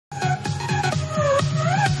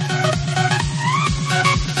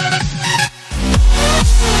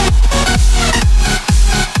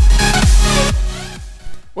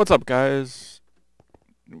What's up, guys?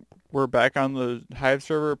 We're back on the Hive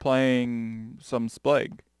server playing some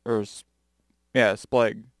Spleeg. Yeah,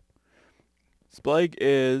 Spleeg. Spleeg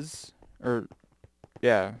is... Or,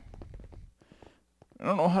 yeah. I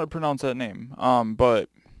don't know how to pronounce that name. But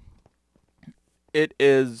it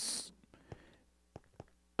is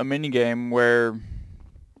a minigame where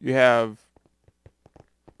you have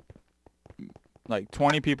like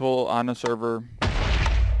 20 people on a server.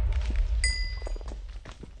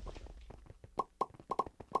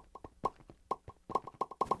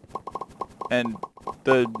 And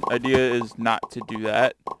the idea is not to do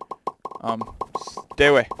that. Stay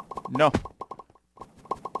away. No.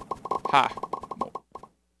 Ha.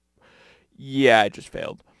 Yeah, I just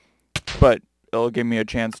failed. But it'll give me a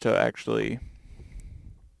chance to actually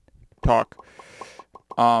talk.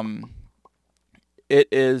 It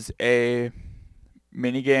is a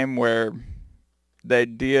minigame where the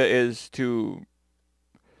idea is to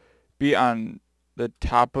be on the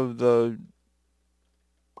top of the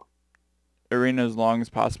arena as long as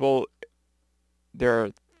possible. There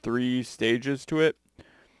are 3 stages to it.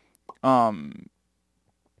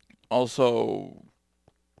 Also,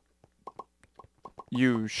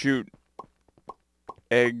 you shoot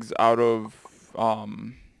eggs out of,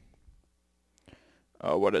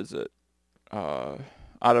 what is it? Out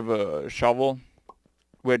of a shovel,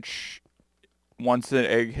 which once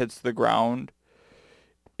the egg hits the ground,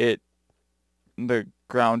 the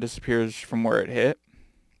ground disappears from where it hit.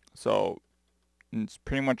 So it's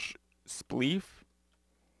pretty much Spleef,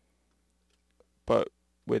 but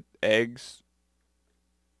with eggs.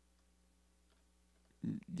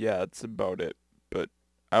 Yeah, that's about it. But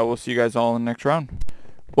I will see you guys all in the next round.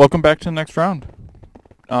 Welcome back to the next round.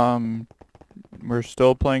 We're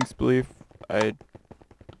still playing Spleef.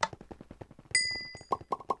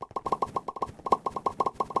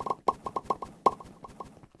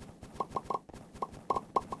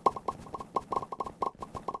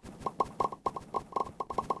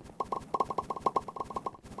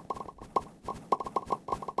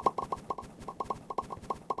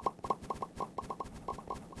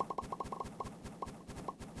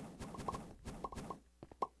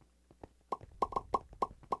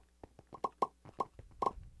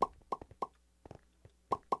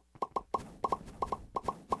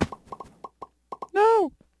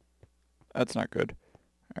 No! That's not good.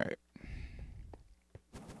 Alright.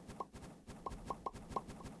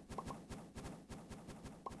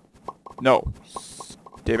 No.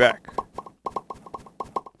 Stay back.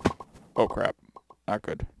 Oh crap. Not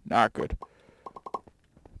good. Not good.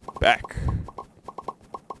 Back.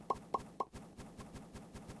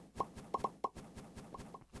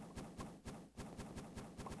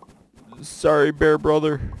 Sorry, bear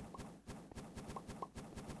brother.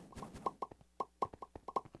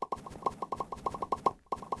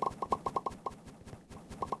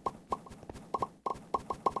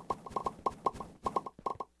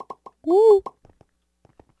 Woo!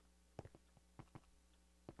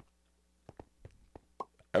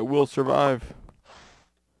 I will survive.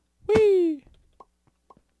 Whee!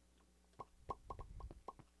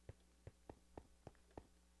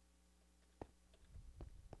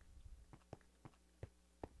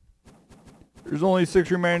 There's only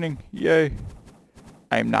 6 remaining. Yay.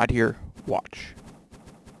 I am not here. Watch.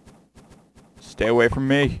 Stay away from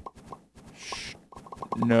me. Shh.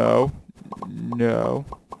 No. No.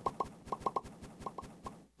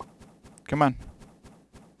 Come on.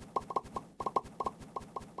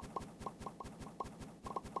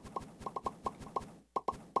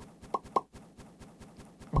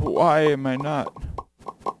 Why am I not?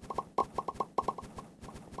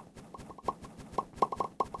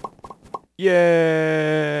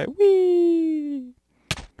 Yeah. Whee!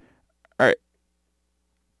 Alright.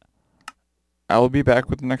 I will be back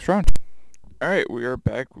with the next round. Alright, we are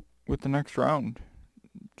back with the next round.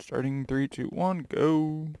 Starting 3, 2, 1,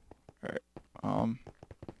 go. Alright.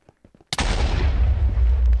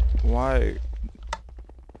 Why?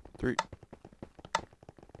 3.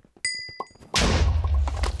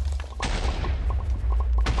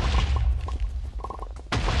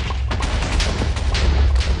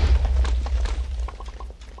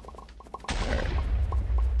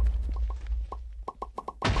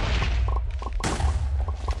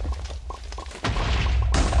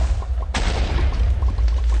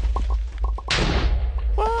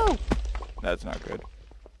 Whoa! That's not good.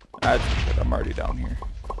 That's not good. I'm already down here.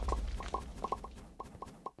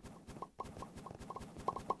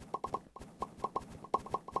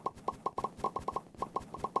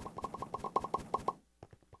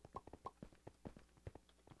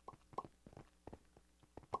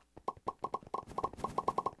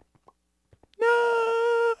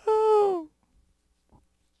 No!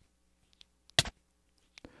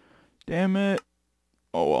 Damn it.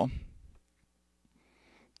 Oh well.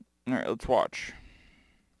 Alright, let's watch.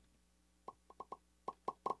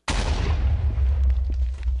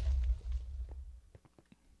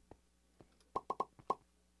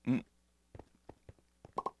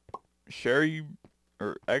 Sherry,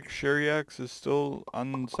 or Sherry X is still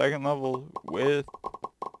on second level with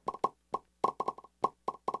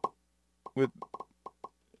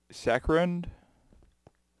Saccharine.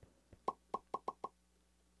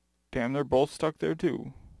 Damn, they're both stuck there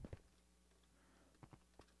too.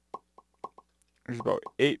 There's about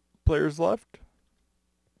 8 players left.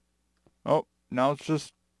 Oh, now it's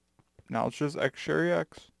just X Sherry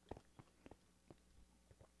X.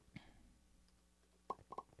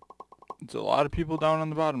 It's a lot of people down on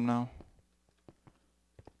the bottom now.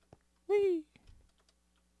 Whee!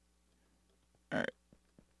 Alright.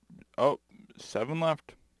 Oh, 7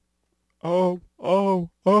 left. Oh.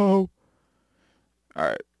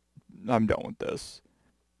 Alright. I'm done with this.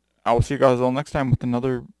 I will see you guys all next time with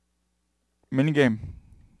another minigame.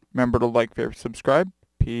 Remember to like, favorite, subscribe.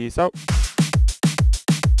 Peace out.